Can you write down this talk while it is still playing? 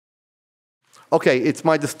Okay, it's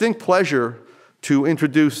my distinct pleasure to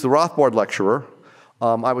introduce the Rothbard lecturer.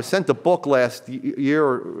 I was sent a book last year,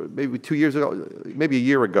 or maybe 2 years ago, maybe a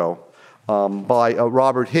year ago, by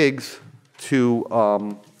Robert Higgs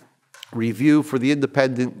to review for the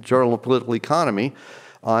Independent Journal of Political Economy,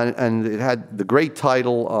 and it had the great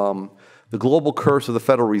title, The Global Curse of the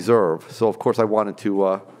Federal Reserve. So, of course, I wanted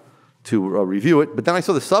to review it, but then I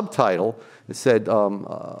saw the subtitle. It said,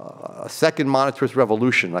 A Second Monetarist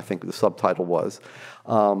Revolution, I think the subtitle was,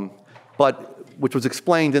 which was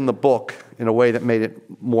explained in the book in a way that made it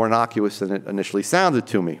more innocuous than it initially sounded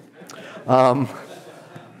to me.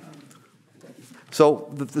 So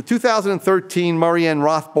the 2013 Murray N.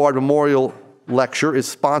 Rothbard Memorial Lecture is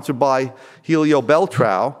sponsored by Helio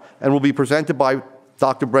Beltrao and will be presented by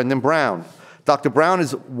Dr. Brendan Brown. Dr. Brown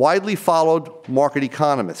is a widely followed market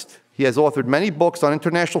economist. He has authored many books on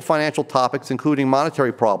international financial topics, including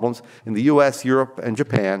monetary problems in the US, Europe, and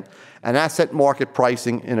Japan, and asset market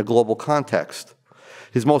pricing in a global context.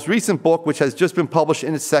 His most recent book, which has just been published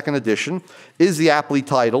in its second edition, is the aptly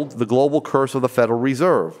titled The Global Curse of the Federal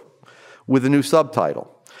Reserve, with a new subtitle.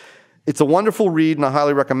 It's a wonderful read, and I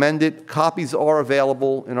highly recommend it. Copies are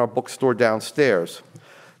available in our bookstore downstairs.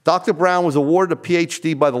 Dr. Brown was awarded a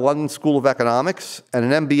PhD by the London School of Economics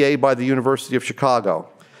and an MBA by the University of Chicago.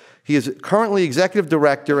 He is currently Executive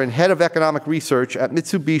Director and Head of Economic Research at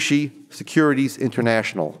Mitsubishi Securities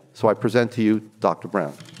International. So I present to you Dr.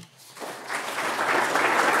 Brown.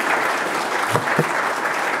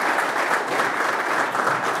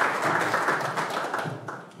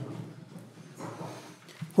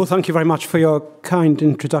 Well, thank you very much for your kind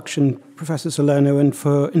introduction, Professor Salerno, and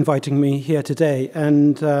for inviting me here today.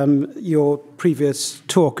 And your previous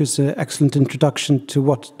talk is an excellent introduction to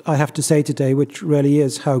what I have to say today, which really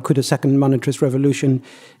is how could a second monetarist revolution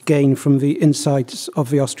gain from the insights of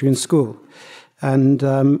the Austrian school and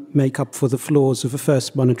make up for the flaws of the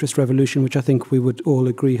first monetarist revolution, which I think we would all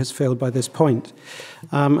agree has failed by this point.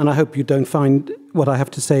 And I hope you don't find what I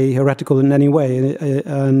have to say heretical in any way,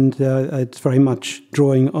 and it's very much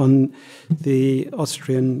drawing on the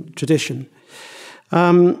Austrian tradition.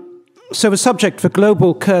 So the subject, the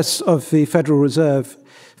global curse of the Federal Reserve.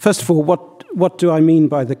 First of all, what do I mean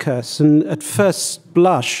by the curse? And at first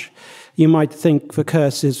blush, you might think the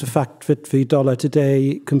curse is the fact that the dollar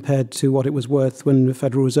today, compared to what it was worth when the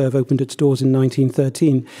Federal Reserve opened its doors in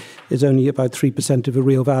 1913, is only about 3% of the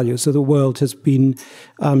real value. So the world has been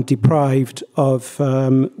deprived of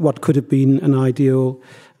what could have been an ideal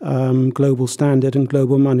global standard and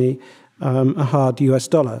global money, a hard US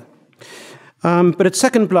dollar. But at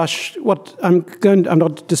second blush, I'm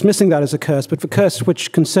not dismissing that as a curse, but the curse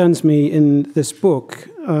which concerns me in this book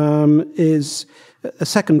is a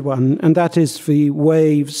second one, and that is the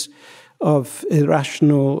waves of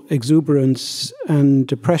irrational exuberance and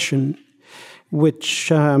depression, which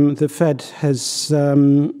the Fed has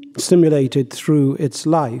stimulated through its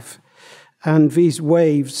life. And these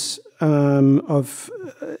waves of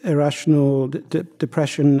irrational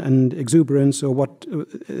depression and exuberance, or what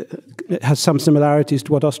has some similarities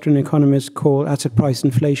to what Austrian economists call asset price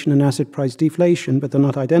inflation and asset price deflation, but they're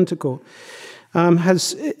not identical,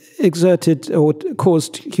 has exerted or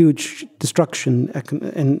caused huge destruction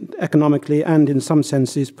economically and in some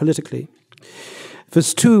senses politically.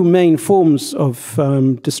 There's two main forms of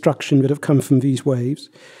destruction that have come from these waves.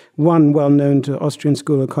 One well known to Austrian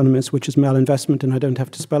school economists, which is malinvestment, and I don't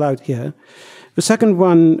have to spell out here. The second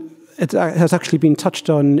one, it has actually been touched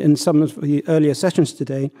on in some of the earlier sessions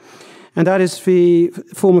today, and that is the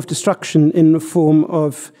form of destruction in the form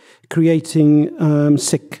of creating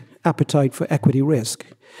sick appetite for equity risk.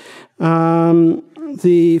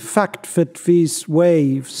 The fact that these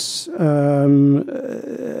waves,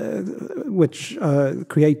 which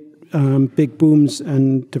create big booms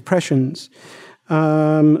and depressions,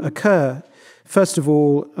 occur, first of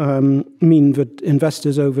all, mean that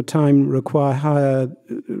investors over time require higher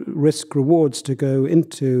risk rewards to go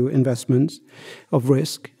into investments of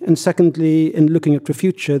risk. And secondly, in looking at the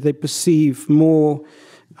future, they perceive more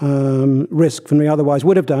risk than we otherwise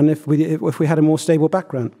would have done if we had a more stable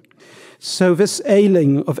background. So this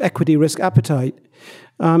ailing of equity risk appetite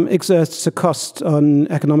exerts a cost on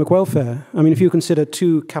economic welfare. I mean, if you consider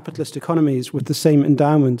two capitalist economies with the same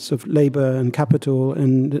endowments of labor and capital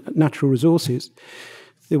and natural resources,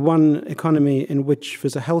 the one economy in which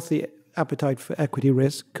there's a healthy appetite for equity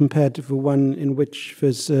risk compared to the one in which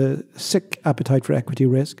there's a sick appetite for equity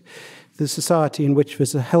risk, the society in which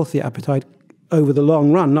there's a healthy appetite over the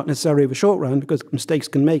long run, not necessarily the short run, because mistakes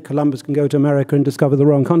can make. Columbus can go to America and discover the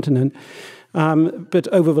wrong continent. But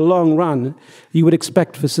over the long run, you would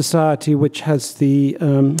expect for society which has the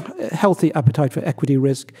healthy appetite for equity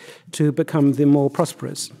risk to become the more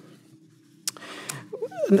prosperous.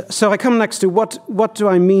 So I come next to what do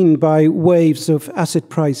I mean by waves of asset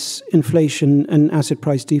price inflation and asset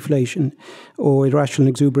price deflation, or irrational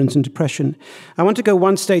exuberance and depression. I want to go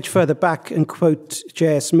one stage further back and quote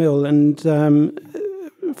J.S. Mill, and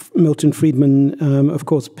Milton Friedman, of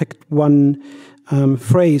course, picked one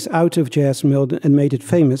phrase out of J.S. Mill and made it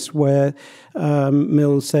famous, where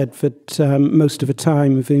Mill said that most of the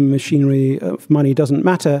time the machinery of money doesn't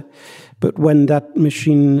matter, but when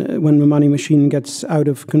the money machine gets out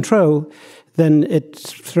of control, then it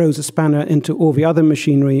throws a spanner into all the other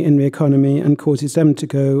machinery in the economy and causes them to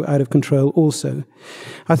go out of control also.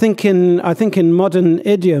 I think in modern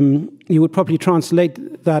idiom, you would probably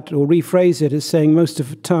translate that or rephrase it as saying most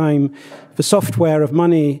of the time the software of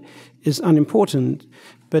money is unimportant,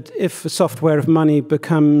 but if the software of money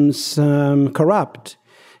becomes corrupt,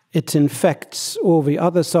 it infects all the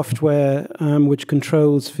other software which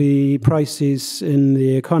controls the prices in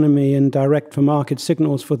the economy and direct the market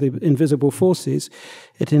signals for the invisible forces.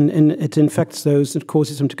 It infects those and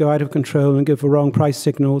causes them to go out of control and give the wrong price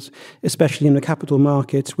signals, especially in the capital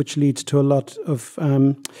markets, which leads to a lot of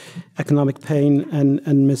economic pain and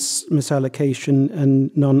misallocation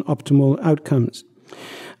and non-optimal outcomes.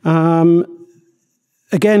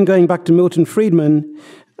 Again, going back to Milton Friedman,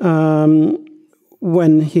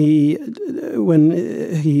 when he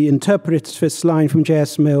interprets this line from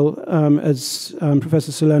J.S. Mill, as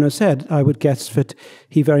Professor Salerno said, I would guess that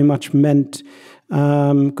he very much meant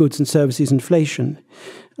goods and services inflation.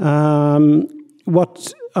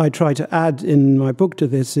 What I try to add in my book to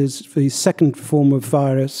this is the second form of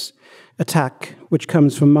virus attack, which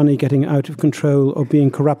comes from money getting out of control or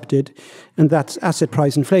being corrupted, and that's asset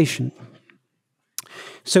price inflation.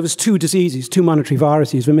 So there's two diseases, two monetary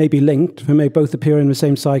viruses. They may be linked. They may both appear in the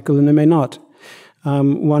same cycle, and they may not.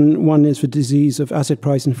 One is the disease of asset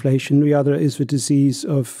price inflation. The other is the disease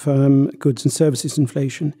of goods and services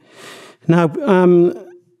inflation. Now,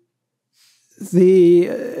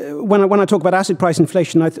 when I talk about asset price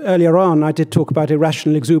inflation, earlier on I did talk about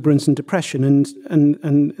irrational exuberance and depression, and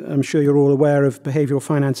I'm sure you're all aware of behavioral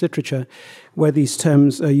finance literature, where these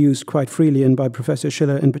terms are used quite freely, and by Professor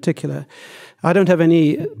Schiller in particular. I don't have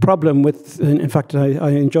any problem with, in fact,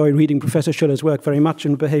 I enjoy reading Professor Schiller's work very much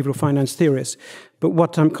in behavioral finance theorists, but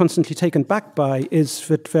what I'm constantly taken back by is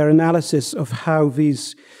that their analysis of how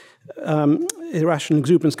these irrational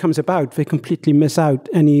exuberance comes about, they completely miss out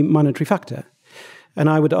any monetary factor. And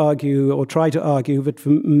I would argue, or try to argue, that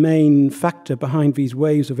the main factor behind these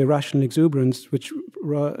waves of irrational exuberance, which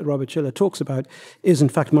Robert Schiller talks about, is in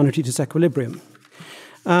fact monetary disequilibrium.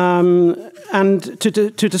 And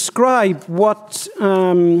to describe what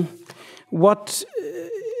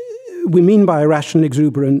we mean by irrational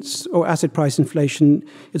exuberance or asset price inflation,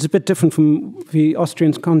 it's a bit different from the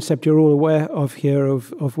Austrian concept you're all aware of here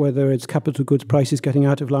of whether it's capital goods prices getting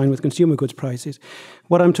out of line with consumer goods prices.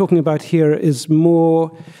 What I'm talking about here is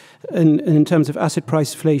more in terms of asset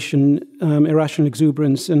price inflation, irrational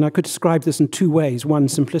exuberance, and I could describe this in two ways, one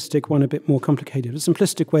simplistic, one a bit more complicated. A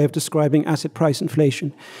simplistic way of describing asset price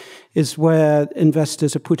inflation is where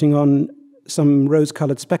investors are putting on some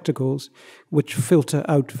rose-colored spectacles which filter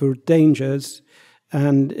out the dangers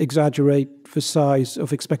and exaggerate the size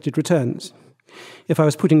of expected returns. If I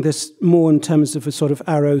was putting this more in terms of a sort of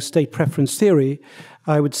arrow state preference theory,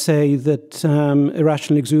 I would say that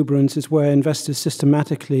irrational exuberance is where investors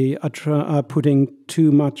systematically are putting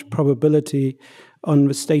too much probability on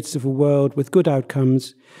the states of a world with good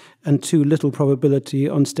outcomes and too little probability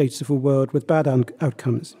on states of a world with bad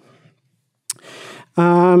outcomes.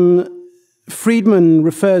 Friedman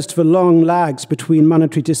refers to the long lags between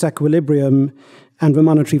monetary disequilibrium and the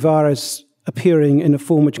monetary virus appearing in a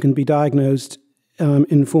form which can be diagnosed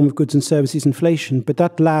in the form of goods and services inflation. But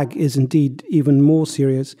that lag is indeed even more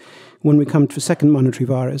serious when we come to the second monetary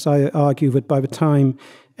virus. I argue that by the time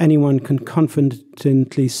anyone can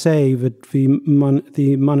confidently say that the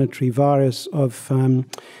monetary virus of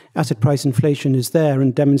asset price inflation is there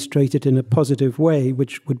and demonstrated in a positive way,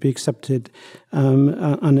 which would be accepted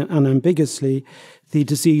unambiguously, the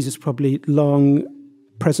disease is probably long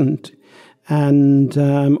present and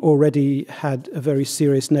already had a very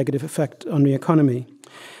serious negative effect on the economy.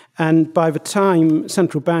 And by the time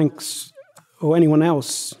central banks or anyone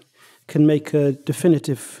else can make a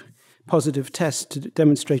definitive positive test to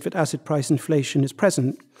demonstrate that asset price inflation is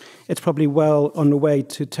present, it's probably well on the way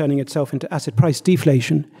to turning itself into asset price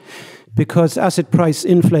deflation, because asset price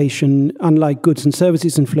inflation, unlike goods and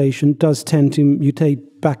services inflation, does tend to mutate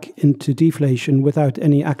back into deflation without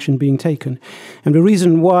any action being taken. And the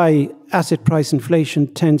reason why asset price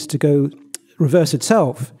inflation tends to reverse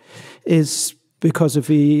itself is because of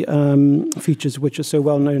the features which are so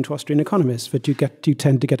well known to Austrian economists, that you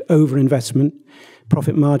tend to get overinvestment,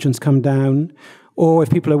 profit margins come down, or if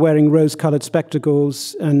people are wearing rose-colored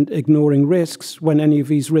spectacles and ignoring risks, when any of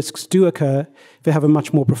these risks do occur, they have a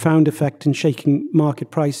much more profound effect in shaking market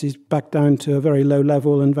prices back down to a very low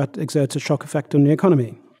level, and that exerts a shock effect on the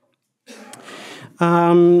economy.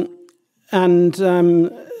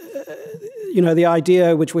 The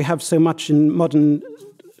idea which we have so much in modern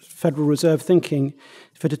Federal Reserve thinking,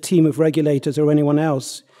 that a team of regulators or anyone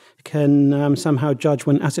else can somehow judge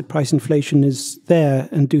when asset price inflation is there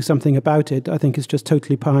and do something about it, I think is just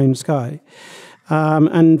totally pie in the sky.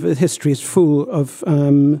 And the history is full of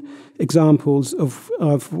examples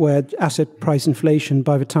of where asset price inflation,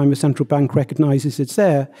 by the time the central bank recognizes it's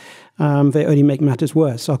there, they only make matters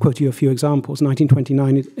worse. I'll quote you a few examples.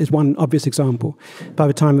 1929 is one obvious example. By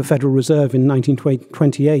the time the Federal Reserve in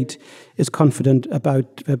 1928 is confident about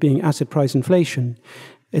there being asset price inflation,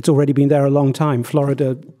 it's already been there a long time.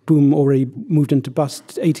 Florida boom already moved into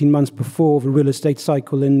bust 18 months before. The real estate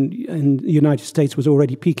cycle in the United States was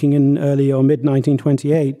already peaking in early or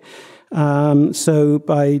mid-1928. So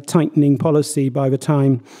by tightening policy, by the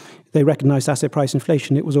time they recognized asset price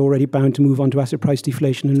inflation, it was already bound to move on to asset price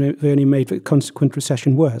deflation, and they only made the consequent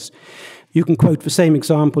recession worse. You can quote the same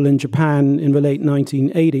example in Japan in the late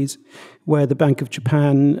 1980s, where the Bank of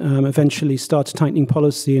Japan eventually starts tightening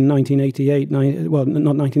policy in 1988, well,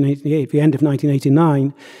 not 1988, the end of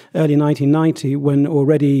 1989, early 1990, when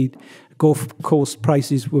already golf course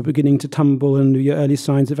prices were beginning to tumble and the early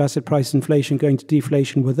signs of asset price inflation going to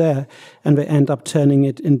deflation were there, and they end up turning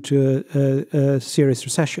it into a serious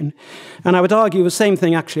recession. And I would argue the same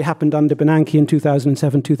thing actually happened under Bernanke in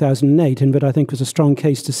 2007, 2008, and that I think was a strong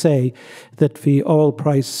case to say that the oil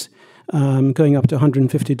price going up to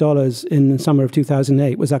 $150 in the summer of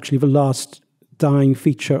 2008 was actually the last dying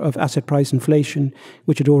feature of asset price inflation,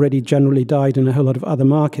 which had already generally died in a whole lot of other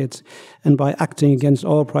markets. And by acting against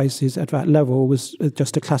oil prices at that level was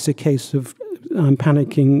just a classic case of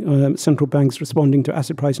panicking central banks responding to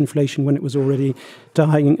asset price inflation when it was already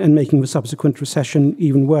dying and making the subsequent recession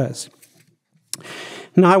even worse.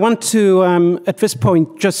 Now, I want to, at this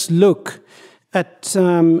point, just look at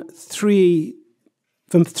three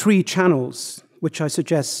channels which I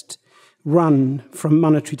suggest run from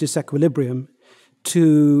monetary disequilibrium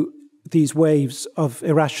to these waves of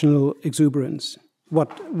irrational exuberance.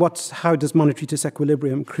 How does monetary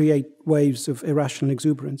disequilibrium create waves of irrational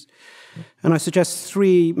exuberance? And I suggest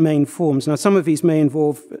three main forms. Now, some of these may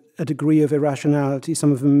involve a degree of irrationality,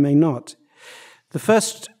 some of them may not. The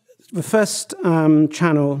first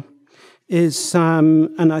channel is,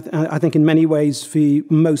 and I think in many ways the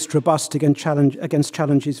most robust against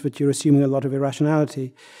challenges that you're assuming a lot of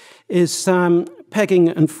irrationality, is pegging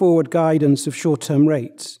and forward guidance of short-term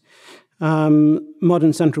rates.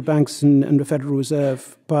 Modern central banks and the Federal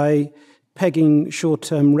Reserve, by pegging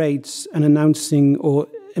short-term rates and announcing or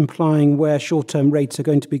implying where short-term rates are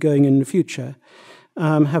going to be going in the future,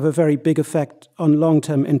 have a very big effect on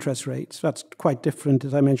long-term interest rates. That's quite different,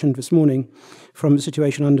 as I mentioned this morning, from the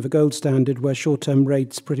situation under the gold standard, where short-term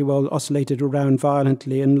rates pretty well oscillated around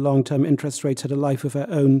violently and long-term interest rates had a life of their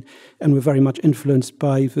own and were very much influenced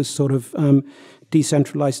by this sort of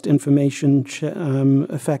decentralized information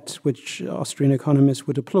effects which Austrian economists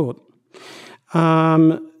would applaud.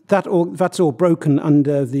 That's all broken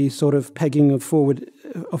under the sort of pegging of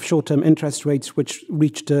short-term interest rates, which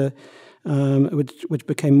reached which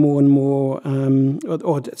became more and more,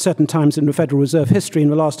 or at certain times in the Federal Reserve history in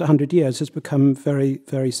the last 100 years, has become very,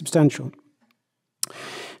 very substantial.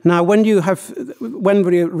 Now, when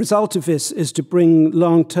the result of this is to bring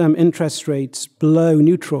long-term interest rates below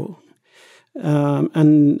neutral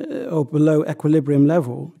or below equilibrium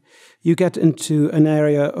level, you get into an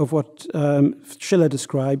area of what Schiller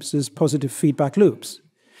describes as positive feedback loops.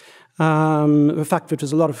 The fact that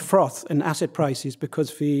there's a lot of froth in asset prices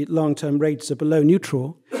because the long-term rates are below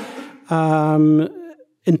neutral,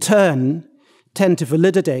 in turn, tend to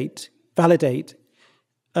validate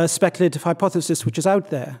a speculative hypothesis which is out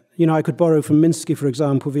there. You know, I could borrow from Minsky, for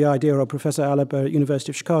example, the idea, or Professor Alaba at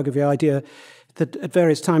University of Chicago, the idea that at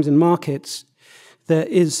various times in markets, there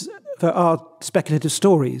are speculative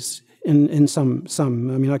stories. in some. I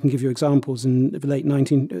mean, I can give you examples. In the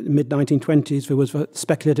mid-1920s, there was a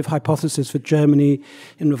speculative hypothesis that Germany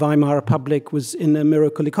in the Weimar Republic was in a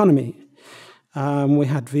miracle economy. We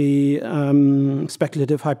had the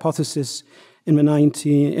speculative hypothesis in the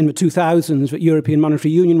 2000s that European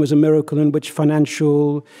Monetary Union was a miracle in which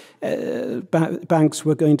financial banks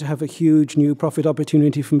were going to have a huge new profit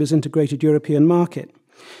opportunity from this integrated European market.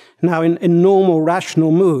 Now, in normal,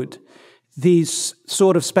 rational mood, these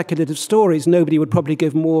sort of speculative stories, nobody would probably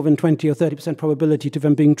give more than 20 or 30% probability to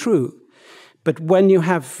them being true. But when you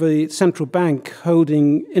have the central bank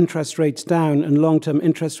holding interest rates down and long-term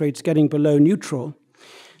interest rates getting below neutral,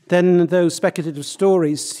 then those speculative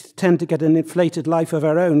stories tend to get an inflated life of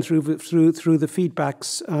their own through the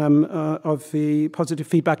feedbacks of the positive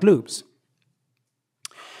feedback loops.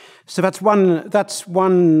 So that's one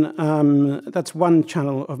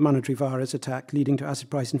channel of monetary virus attack leading to asset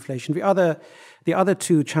price inflation. The other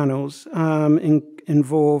two channels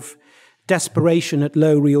involve desperation at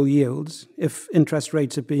low real yields. If interest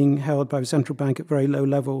rates are being held by the central bank at very low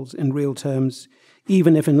levels in real terms,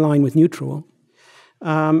 even if in line with neutral.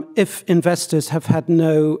 If investors have had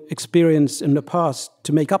no experience in the past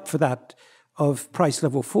to make up for that of price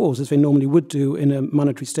level falls, as they normally would do in a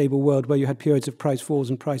monetary stable world where you had periods of price falls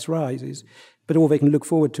and price rises, but all they can look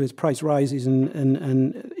forward to is price rises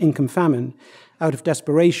and income famine. Out of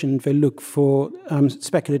desperation, they look for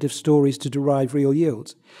speculative stories to derive real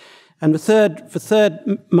yields. And the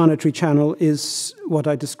third monetary channel is what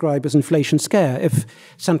I describe as inflation scare. If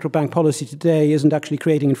central bank policy today isn't actually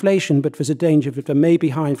creating inflation, but there's a danger that there may be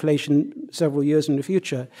high inflation several years in the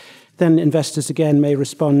future, then investors again may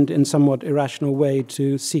respond in somewhat irrational way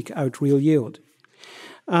to seek out real yield.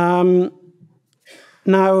 Now,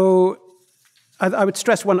 I would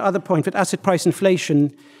stress one other point, that asset price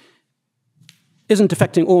inflation isn't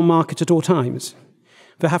affecting all markets at all times.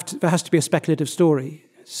 There has to be a speculative story.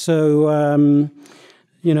 So,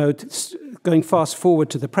 going fast forward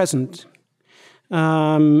to the present,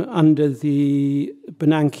 under the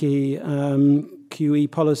Bernanke QE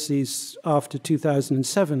policies after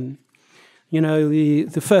 2007,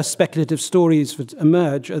 the first speculative stories that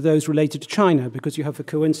emerge are those related to China, because you have the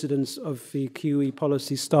coincidence of the QE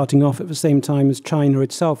policies starting off at the same time as China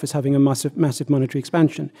itself is having a massive monetary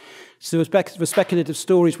expansion. So the speculative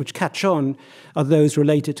stories which catch on are those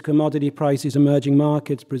related to commodity prices, emerging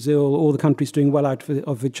markets, Brazil, all the countries doing well out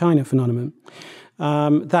of the China phenomenon.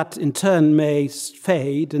 That in turn may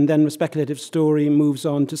fade, and then the speculative story moves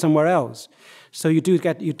on to somewhere else. So you do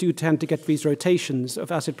tend to get these rotations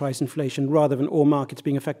of asset price inflation rather than all markets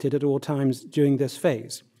being affected at all times during this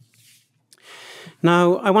phase.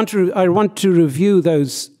 Now, I want to review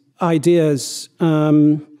those ideas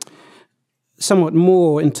somewhat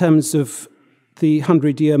more in terms of the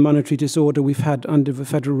 100-year monetary disorder we've had under the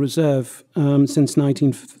Federal Reserve since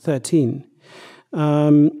 1913.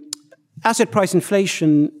 Asset price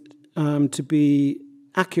inflation, to be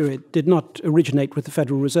accurate, did not originate with the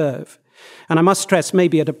Federal Reserve. And I must stress,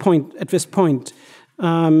 maybe at this point,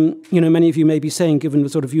 many of you may be saying, given the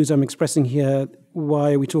sort of views I'm expressing here,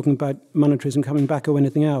 why are we talking about monetarism coming back or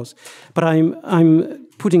anything else? But I'm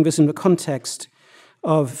putting this in the context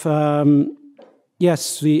of,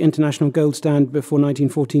 yes, the international gold standard before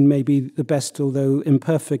 1914 may be the best, although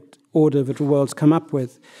imperfect, order that the world's come up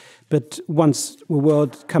with. But once the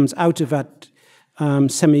world comes out of that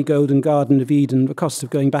semi-golden Garden of Eden, the cost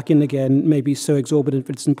of going back in again may be so exorbitant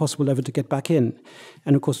that it's impossible ever to get back in.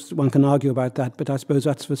 And of course, one can argue about that, but I suppose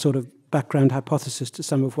that's the sort of background hypothesis to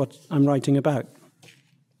some of what I'm writing about.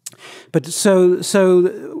 But so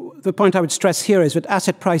the point I would stress here is that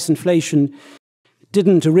asset price inflation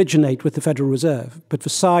didn't originate with the Federal Reserve, but the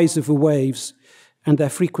size of the waves and their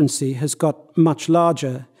frequency has got much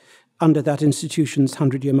larger under that institution's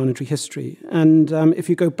 100-year monetary history. And if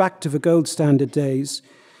you go back to the gold standard days,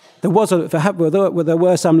 there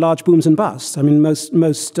were some large booms and busts. I mean,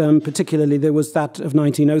 most particularly, there was that of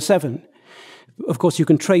 1907. Of course, you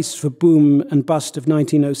can trace the boom and bust of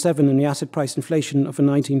 1907 and the asset price inflation of the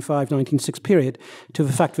 1905-1906 period to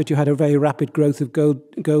the fact that you had a very rapid growth of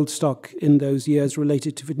gold stock in those years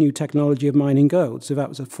related to the new technology of mining gold. So that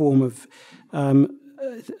was a form of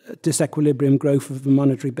disequilibrium growth of the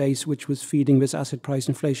monetary base, which was feeding this asset price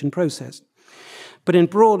inflation process. But in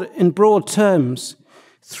broad terms,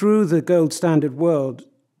 through the gold standard world,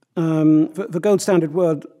 the gold standard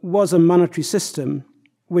world was a monetary system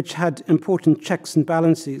which had important checks and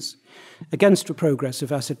balances against the progress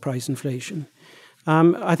of asset price inflation.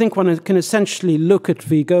 I think one can essentially look at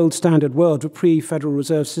the gold standard world, the pre-Federal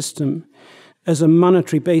Reserve system, as a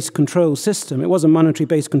monetary-based control system. It was a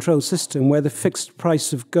monetary-based control system where the fixed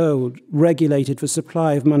price of gold regulated the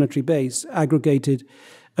supply of monetary base, aggregated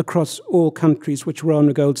across all countries which were on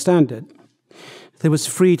a gold standard. There was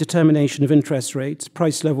free determination of interest rates.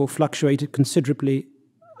 Price level fluctuated considerably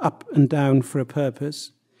up and down for a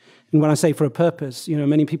purpose. And when I say for a purpose,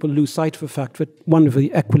 many people lose sight of the fact that one of the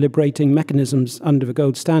equilibrating mechanisms under the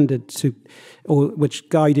gold standard, which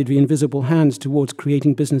guided the invisible hands towards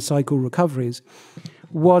creating business cycle recoveries,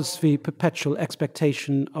 was the perpetual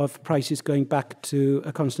expectation of prices going back to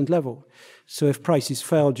a constant level. So if prices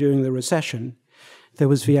fell during the recession, there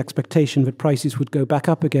was the expectation that prices would go back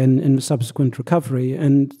up again in the subsequent recovery.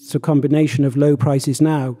 And the combination of low prices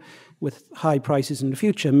now with high prices in the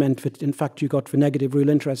future meant that, in fact, you got the negative real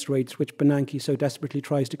interest rates, which Bernanke so desperately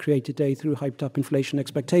tries to create today through hyped-up inflation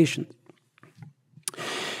expectations.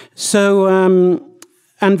 So,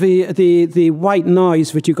 and the white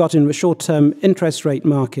noise that you got in the short-term interest rate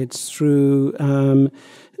markets through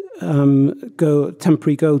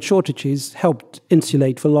temporary gold shortages helped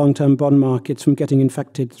insulate the long-term bond markets from getting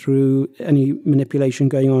infected through any manipulation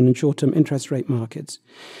going on in short-term interest rate markets.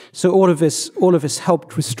 So all of this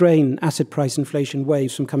helped restrain asset price inflation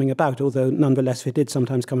waves from coming about, although nonetheless they did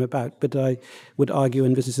sometimes come about. But I would argue,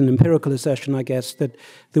 and this is an empirical assertion, I guess, that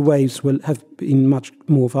the waves will have been much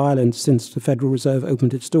more violent since the Federal Reserve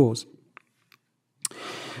opened its doors.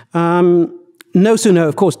 No sooner,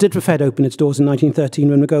 of course, did the Fed open its doors in 1913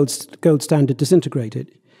 when the gold standard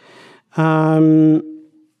disintegrated. Somewhat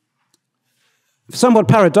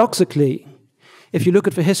paradoxically, if you look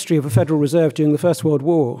at the history of the Federal Reserve during the First World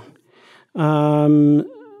War,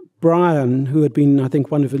 Bryan, who had been, I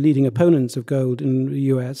think, one of the leading opponents of gold in the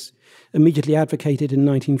US, immediately advocated in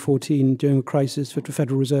 1914 during a crisis that the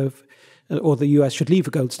Federal Reserve or the US should leave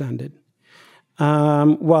the gold standard.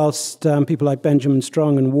 Whilst people like Benjamin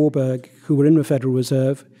Strong and Warburg, who were in the Federal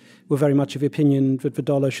Reserve, were very much of the opinion that the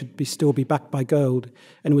dollar should still be backed by gold,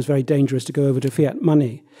 and it was very dangerous to go over to fiat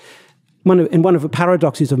money. In one of the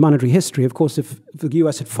paradoxes of monetary history, of course, if the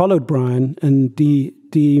US had followed Bryan and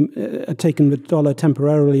taken the dollar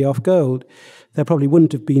temporarily off gold, there probably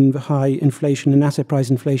wouldn't have been the high inflation and asset price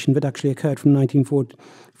inflation that actually occurred from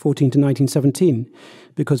 1914 to 1917,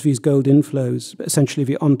 because these gold inflows, essentially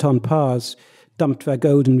the Entente Powers, dumped their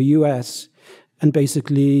gold in the US and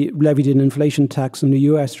basically levied an inflation tax on the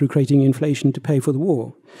US through creating inflation to pay for the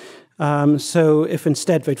war. So if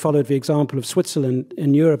instead they'd followed the example of Switzerland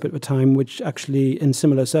in Europe at the time, which actually in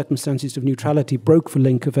similar circumstances of neutrality broke the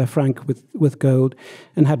link of their franc with gold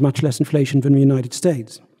and had much less inflation than the United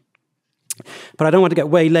States. But I don't want to get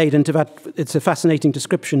way laid into that. It's a fascinating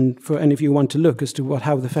description for any of you who want to look as to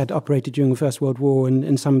how the Fed operated during the First World War and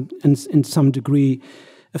in some degree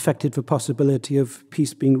affected the possibility of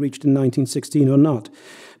peace being reached in 1916 or not.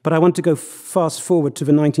 But I want to go fast forward to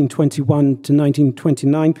the 1921 to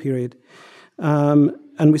 1929 period. And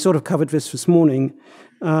we sort of covered this morning,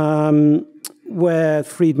 where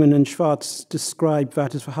Friedman and Schwartz described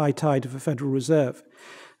that as the high tide of the Federal Reserve.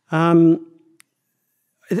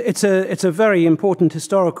 It's a very important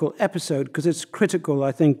historical episode because it's critical,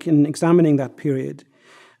 I think, in examining that period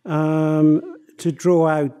to draw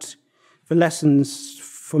out the lessons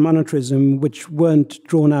for monetarism which weren't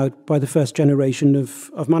drawn out by the first generation of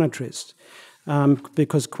monetarists.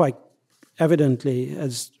 Because quite evidently,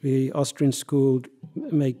 as the Austrian school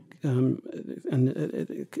make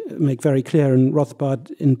very clear, and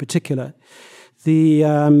Rothbard in particular,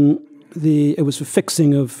 it was the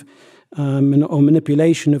fixing of or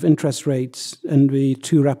manipulation of interest rates and the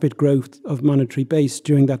too rapid growth of monetary base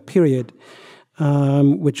during that period,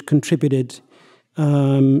 which contributed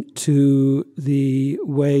to the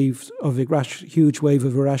huge wave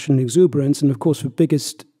of irrational exuberance. And of course, the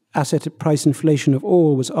biggest asset price inflation of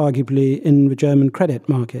all was arguably in the German credit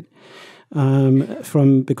market,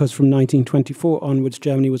 because from 1924 onwards,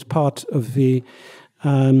 Germany was part of the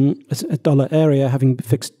dollar area, having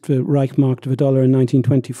fixed the Reichsmark to the dollar in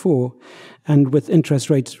 1924, and with interest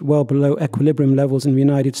rates well below equilibrium levels in the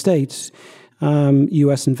United States,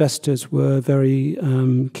 US investors were very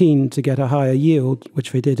keen to get a higher yield,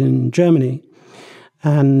 which they did in Germany.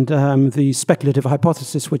 And the speculative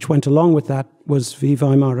hypothesis which went along with that was the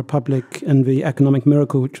Weimar Republic and the economic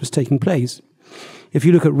miracle which was taking place. If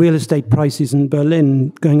you look at real estate prices in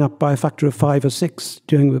Berlin going up by a factor of 5 or 6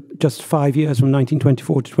 during just 5 years from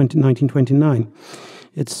 1924 to 1929,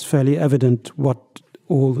 it's fairly evident what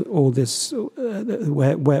all this,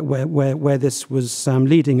 where this was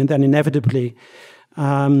leading. And then inevitably,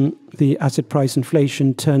 the asset price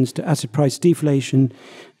inflation turns to asset price deflation,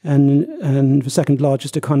 and the second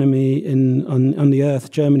largest economy on the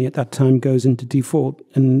earth, Germany at that time, goes into default,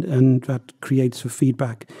 and that creates a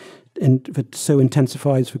feedback that so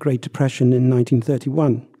intensifies the Great Depression in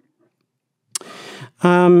 1931.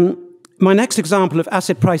 My next example of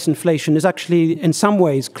asset price inflation is actually in some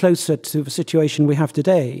ways closer to the situation we have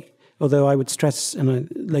today, although I would stress, and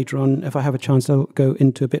later on, if I have a chance, I'll go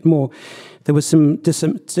into a bit more, there were some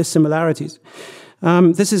dissimilarities.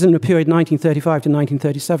 This is in the period 1935 to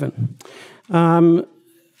 1937.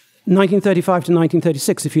 1935 to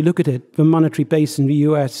 1936, if you look at it, the monetary base in the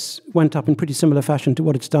US went up in pretty similar fashion to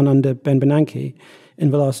what it's done under Ben Bernanke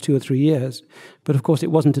in the last 2 or 3 years. But of course,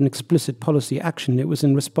 it wasn't an explicit policy action. It was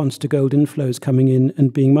in response to gold inflows coming in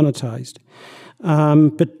and being monetized.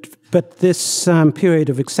 But this period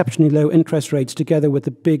of exceptionally low interest rates, together with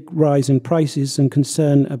the big rise in prices and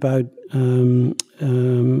concern about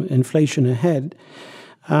inflation ahead,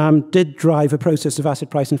 did drive a process of asset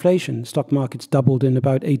price inflation. Stock markets doubled in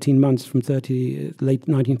about 18 months from late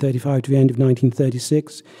 1935 to the end of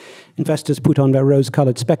 1936. Investors put on their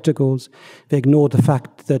rose-colored spectacles. They ignored the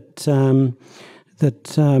fact that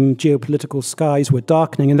geopolitical skies were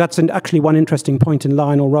darkening. And that's actually one interesting point in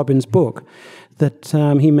Lionel Robbins' book, that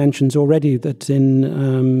he mentions already that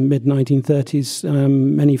in mid-1930s,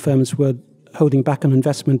 many firms were holding back on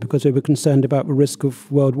investment because they were concerned about the risk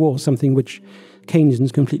of world war, something which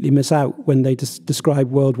Keynesians completely miss out when they describe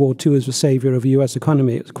World War II as the savior of the US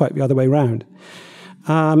economy. It was quite the other way around.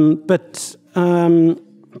 And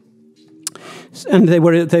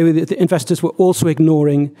the investors were also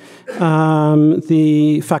ignoring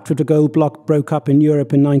the fact that the gold bloc broke up in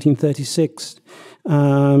Europe in 1936,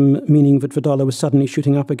 meaning that the dollar was suddenly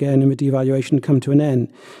shooting up again and the devaluation had come to an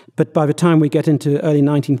end. But by the time we get into early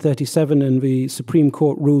 1937 and the Supreme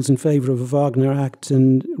Court rules in favor of the Wagner Act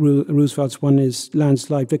and Roosevelt's won his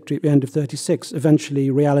landslide victory at the end of 36, eventually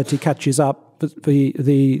reality catches up,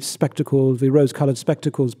 the rose-colored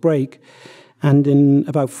spectacles break, and in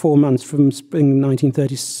about 4 months from spring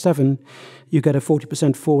 1937, you get a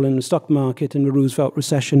 40% fall in the stock market and the Roosevelt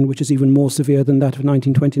recession, which is even more severe than that of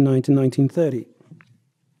 1929 to 1930.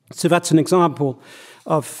 So that's an example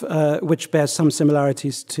of which bears some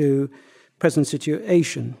similarities to present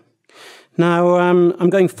situation. Now, I'm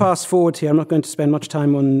going fast forward here. I'm not going to spend much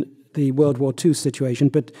time on the World War II situation,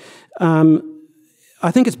 but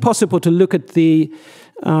I think it's possible to look at the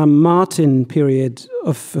Martin period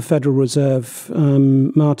of the Federal Reserve,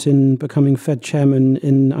 Martin becoming Fed chairman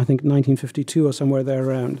in, I think, 1952 or somewhere there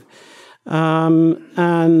around.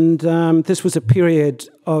 This was a period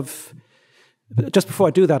of... Just before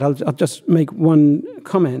I do that, I'll just make one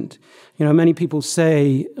comment. You know, many people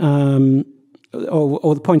say,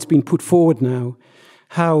 or the point's been put forward now,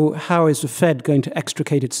 how is the Fed going to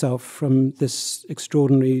extricate itself from this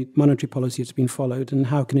extraordinary monetary policy that's been followed, and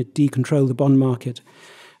how can it decontrol the bond market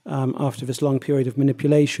after this long period of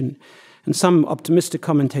manipulation? And some optimistic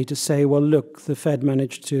commentators say, well, look, the Fed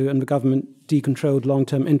managed to, and the government decontrolled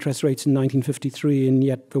long-term interest rates in 1953, and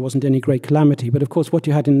yet there wasn't any great calamity. But of course, what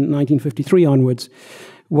you had in 1953 onwards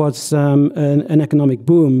was an economic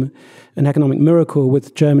boom, an economic miracle,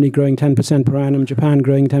 with Germany growing 10% per annum, Japan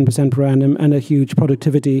growing 10% per annum, and a huge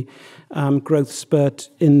productivity growth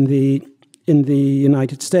spurt in the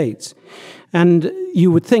United States. And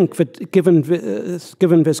you would think that given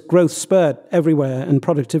this growth spurt everywhere and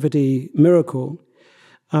productivity miracle,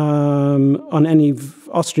 on any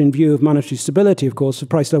Austrian view of monetary stability, of course, the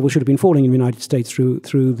price level should have been falling in the United States through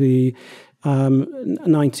the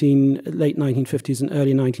late 1950s and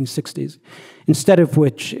early 1960s, instead of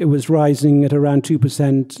which it was rising at around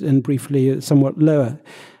 2% and briefly somewhat lower.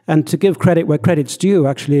 And to give credit where credit's due,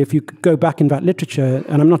 actually, if you go back in that literature,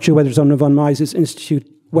 and I'm not sure whether it's on the von Mises Institute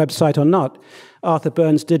website or not, Arthur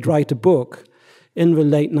Burns did write a book in the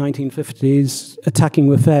late 1950s attacking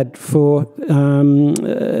the Fed for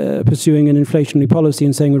pursuing an inflationary policy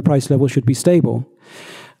and saying the price level should be stable.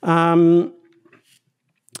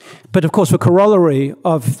 But of course, the corollary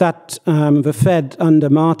of that, the Fed under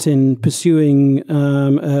Martin pursuing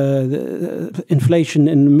inflation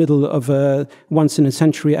in the middle of a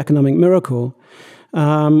once-in-a-century economic miracle,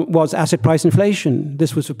 was asset price inflation.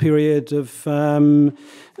 This was a period of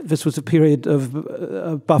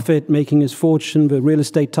Buffett making his fortune, the real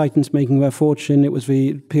estate titans making their fortune. It was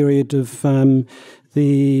the period of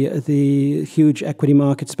the huge equity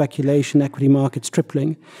market speculation, equity markets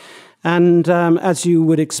tripling. And as you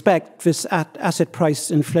would expect, this asset price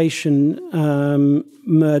inflation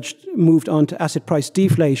moved on to asset price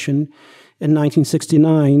deflation in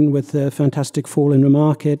 1969 with the fantastic fall in the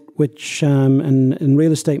market, which and in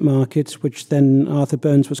real estate markets, which then Arthur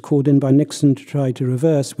Burns was called in by Nixon to try to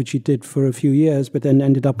reverse, which he did for a few years, but then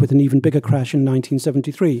ended up with an even bigger crash in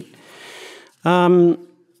 1973.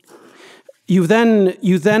 You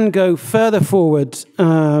then go further forward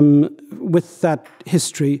with that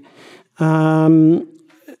history to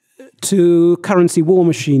currency war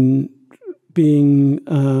machine being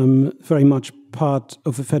very much part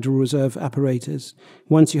of the Federal Reserve apparatus.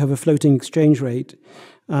 Once you have a floating exchange rate,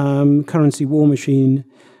 currency war machine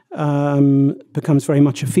becomes very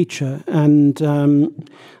much a feature. And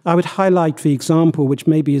I would highlight the example, which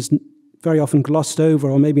maybe is very often glossed over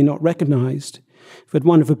or maybe not recognized, but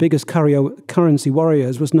one of the biggest currency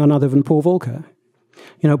warriors was none other than Paul Volcker.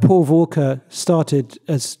 You know, Paul Volcker started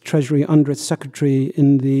as Treasury Undersecretary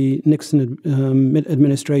in the Nixon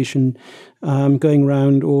administration, going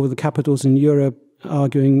around all the capitals in Europe,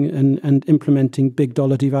 arguing and implementing big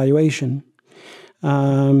dollar devaluation,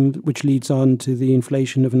 which leads on to the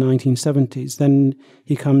inflation of the 1970s. Then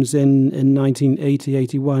he comes in 1980,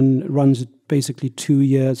 81, runs basically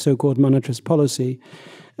 2-year so-called monetarist policy,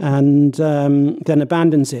 and then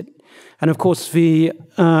abandons it. And of course, the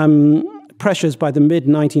pressures by the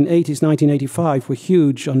mid-1980s, 1985, were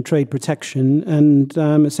huge on trade protection, and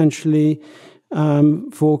essentially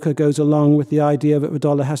Volcker goes along with the idea that the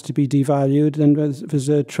dollar has to be devalued, and there's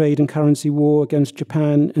a trade and currency war against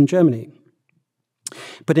Japan and Germany.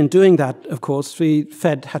 But in doing that, of course, the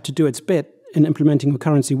Fed had to do its bit in implementing a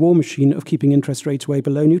currency war machine of keeping interest rates way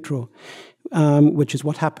below neutral, which is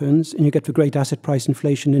what happens, and you get the great asset price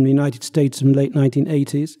inflation in the United States in the late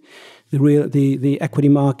 1980s, the equity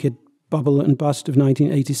market bubble and bust of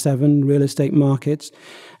 1987, real estate markets.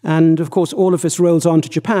 And of course, all of this rolls on to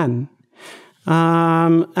Japan.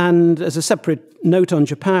 And as a separate note on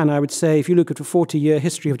Japan, I would say if you look at the 40-year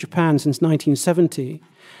history of Japan since 1970,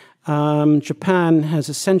 Japan has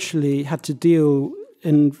essentially had to deal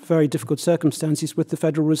in very difficult circumstances with the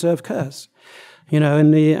Federal Reserve curse. You know,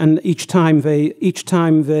 and each time they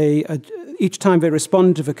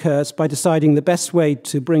respond to the curse by deciding the best way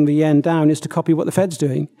to bring the yen down is to copy what the Fed's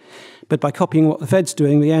doing. But by copying what the Fed's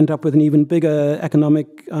doing, we end up with an even bigger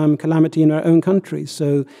economic calamity in our own country.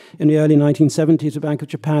 So in the early 1970s, the Bank of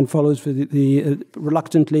Japan follows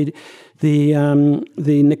reluctantly the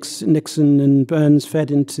Nixon and Burns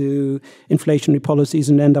Fed into inflationary policies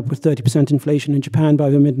and end up with 30% inflation in Japan by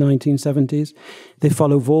the mid-1970s. They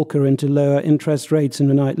follow Volcker into lower interest rates in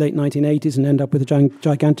the late 1980s and end up with a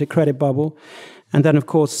gigantic credit bubble. And then, of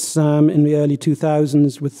course, in the early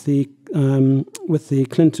 2000s, with the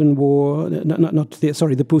Clinton war,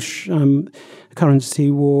 the Bush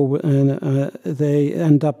currency war, they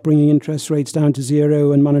end up bringing interest rates down to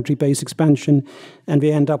zero and monetary base expansion, and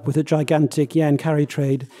we end up with a gigantic yen carry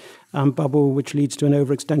trade bubble, which leads to an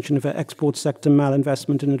overextension of the export sector,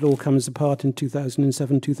 malinvestment, and it all comes apart in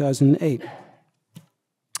 2007, 2008.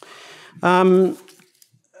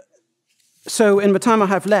 So in the time I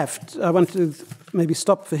have left, I want to maybe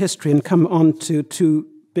stop for history and come on to two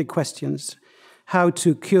big questions: how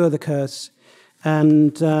to cure the curse,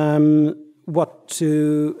 and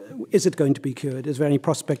is it going to be cured? Is there any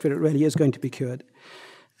prospect that it really is going to be cured?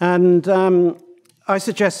 And I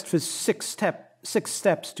suggest for six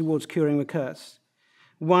steps towards curing the curse.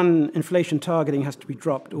 One, inflation targeting has to be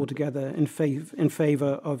dropped altogether in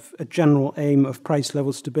favor of a general aim of price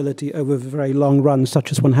level stability over a very long run,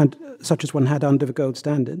 such as one had under the gold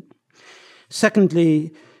standard.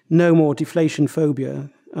 Secondly, no more deflation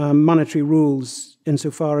phobia. Monetary rules,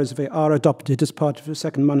 insofar as they are adopted as part of the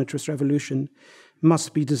second monetarist revolution,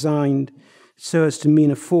 must be designed so as to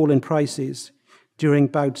mean a fall in prices during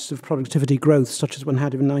bouts of productivity growth, such as one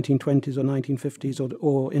had in the 1920s or 1950s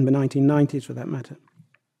or in the 1990s, for that matter.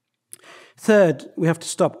 Third, we have to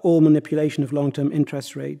stop all manipulation of long-term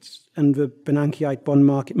interest rates, and the Bernankeite bond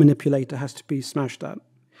market manipulator has to be smashed up.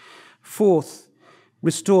 Fourth,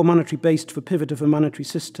 restore monetary base to the pivot of a monetary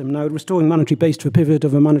system. Now, restoring monetary base to a pivot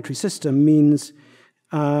of a monetary system means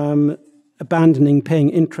abandoning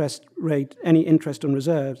paying any interest on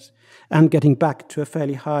reserves, and getting back to a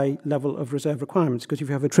fairly high level of reserve requirements. Because if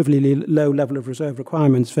you have a trivially low level of reserve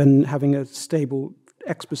requirements, then having a stable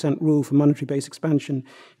X% rule for monetary base expansion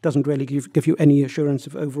doesn't really give you any assurance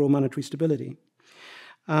of overall monetary stability.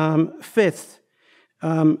 Fifth,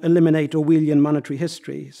 eliminate Orwellian monetary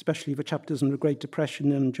history, especially the chapters on the Great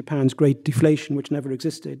Depression and Japan's Great Deflation, which never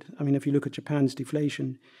existed. I mean, if you look at Japan's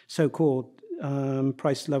deflation, so-called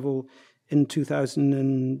price level in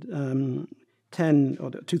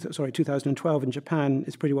 2012 in Japan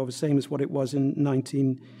is pretty well the same as what it was in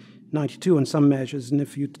 1992 on some measures. And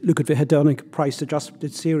if you look at the hedonic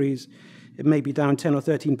price-adjusted series, it may be down 10 or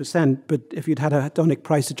 13%, but if you'd had a hedonic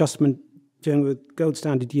price adjustment during the gold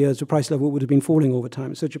standard years, the price level would have been falling over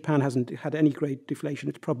time. So Japan hasn't had any great deflation.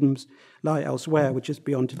 Its problems lie elsewhere, which is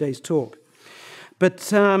beyond today's talk. But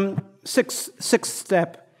sixth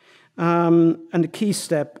step, and the key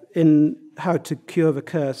step in how to cure the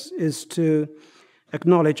curse, is to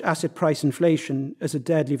acknowledge asset price inflation as a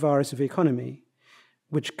deadly virus of the economy,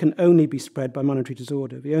 which can only be spread by monetary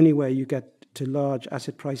disorder. The only way you get to large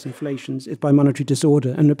asset price inflations is by monetary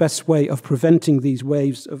disorder. And the best way of preventing these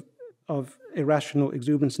waves of irrational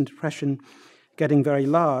exuberance and depression getting very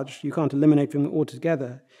large, you can't eliminate them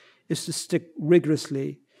altogether, is to stick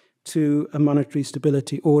rigorously to a monetary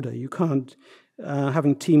stability order. You can't,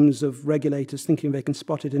 having teams of regulators thinking they can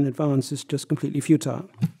spot it in advance is just completely futile.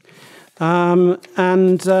 Lastly,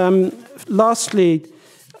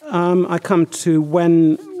 I come to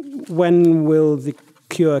when will the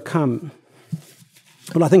cure come?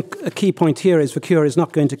 Well, I think a key point here is the cure is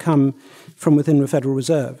not going to come from within the Federal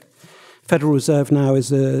Reserve. Federal Reserve now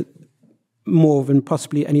is more than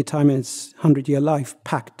possibly any time in its 100-year life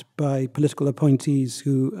packed by political appointees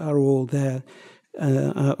who are all there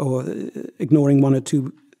or ignoring one or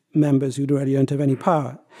two members who really don't have any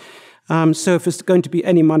power. So if there's going to be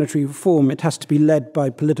any monetary reform, it has to be led by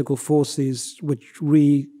political forces which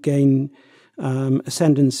regain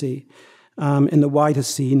ascendancy in the wider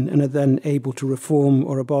scene and are then able to reform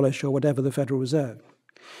or abolish or whatever the Federal Reserve.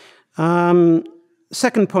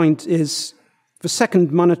 Second point is the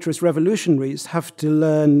second monetarist revolutionaries have to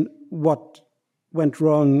learn what went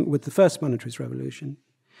wrong with the first monetarist revolution.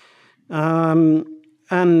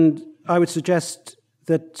 And I would suggest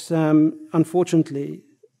that, unfortunately,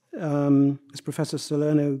 as Professor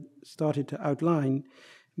Salerno started to outline,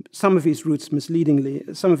 some of these roots misleadingly,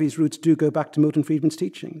 some of these roots do go back to Milton Friedman's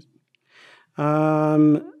teachings.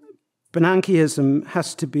 Bernankeism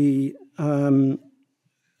has to be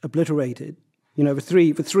obliterated. You know, the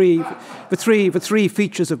three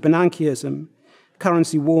features of Bernankeism: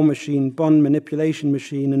 currency war machine, bond manipulation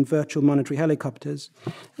machine, and virtual monetary helicopters.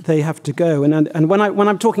 They have to go. And when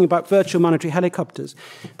I'm talking about virtual monetary helicopters,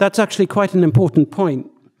 that's actually quite an important point,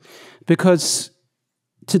 because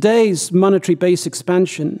today's monetary base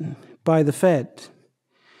expansion by the Fed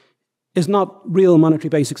is not real monetary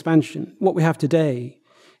base expansion. What we have today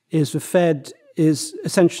is the Fed is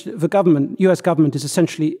essentially, the government, US government is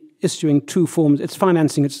essentially issuing two forms, it's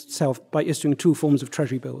financing itself by issuing two forms of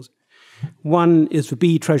treasury bills. One is the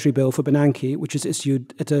B treasury bill for Bernanke, which is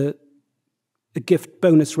issued at a gift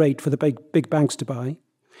bonus rate for the big banks to buy.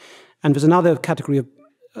 And there's another category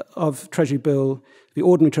of treasury bill, the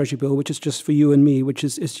ordinary treasury bill, which is just for you and me, which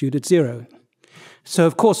is issued at zero. So,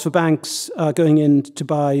 of course, the banks are going in to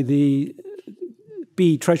buy the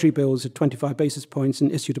B treasury bills at 25 basis points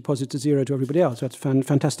and issue deposits at zero to everybody else. That's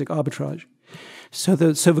fantastic arbitrage. So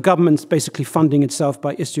the government's basically funding itself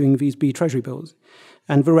by issuing these B treasury bills.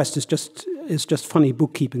 And the rest is just funny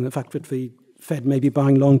bookkeeping, the fact that the Fed may be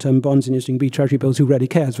buying long-term bonds and issuing B treasury bills. Who really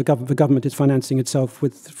cares? The government is financing itself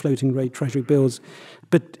with floating rate treasury bills,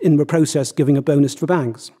 but in the process giving a bonus to the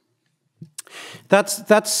banks.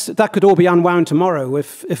 That could all be unwound tomorrow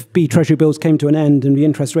if B treasury bills came to an end and the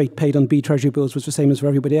interest rate paid on B treasury bills was the same as for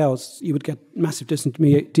everybody else. You would get massive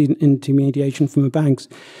disintermediation from the banks.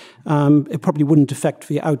 It probably wouldn't affect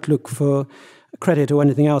the outlook for credit or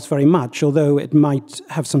anything else very much, although it might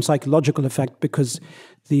have some psychological effect, because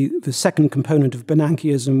the second component of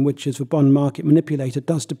Bernankeism, which is the bond market manipulator,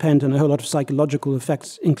 does depend on a whole lot of psychological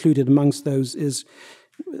effects. Included amongst those is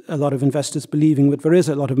a lot of investors believing that there is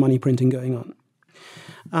a lot of money printing going on.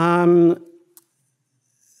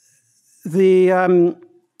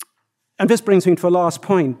 And this brings me to a last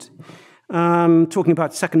point, talking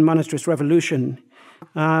about second monetarist revolution.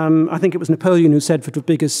 I think it was Napoleon who said that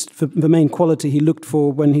the main quality he looked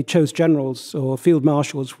for when he chose generals or field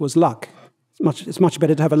marshals was luck. It's much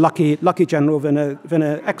better to have a lucky general than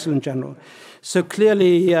an excellent general. So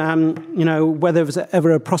clearly, whether there's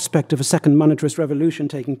ever a prospect of a second monetarist revolution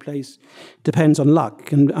taking place depends on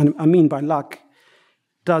luck. And I mean by luck,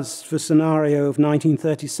 does the scenario of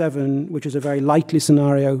 1937, which is a very likely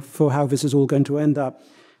scenario for how this is all going to end up,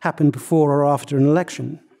 happen before or after an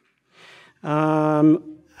election?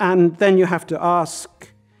 And then you have to ask,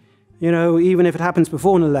 even if it happens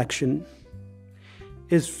before an election,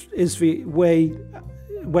 is the way,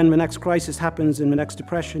 when the next crisis happens in the next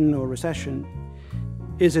depression or recession,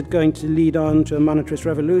 is it going to lead on to a monetarist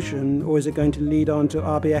revolution, or is it going to lead on to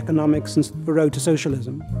RB economics and the road to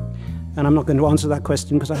socialism? And I'm not going to answer that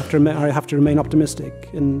question because I have to remain optimistic.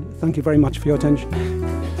 And thank you very much for your attention.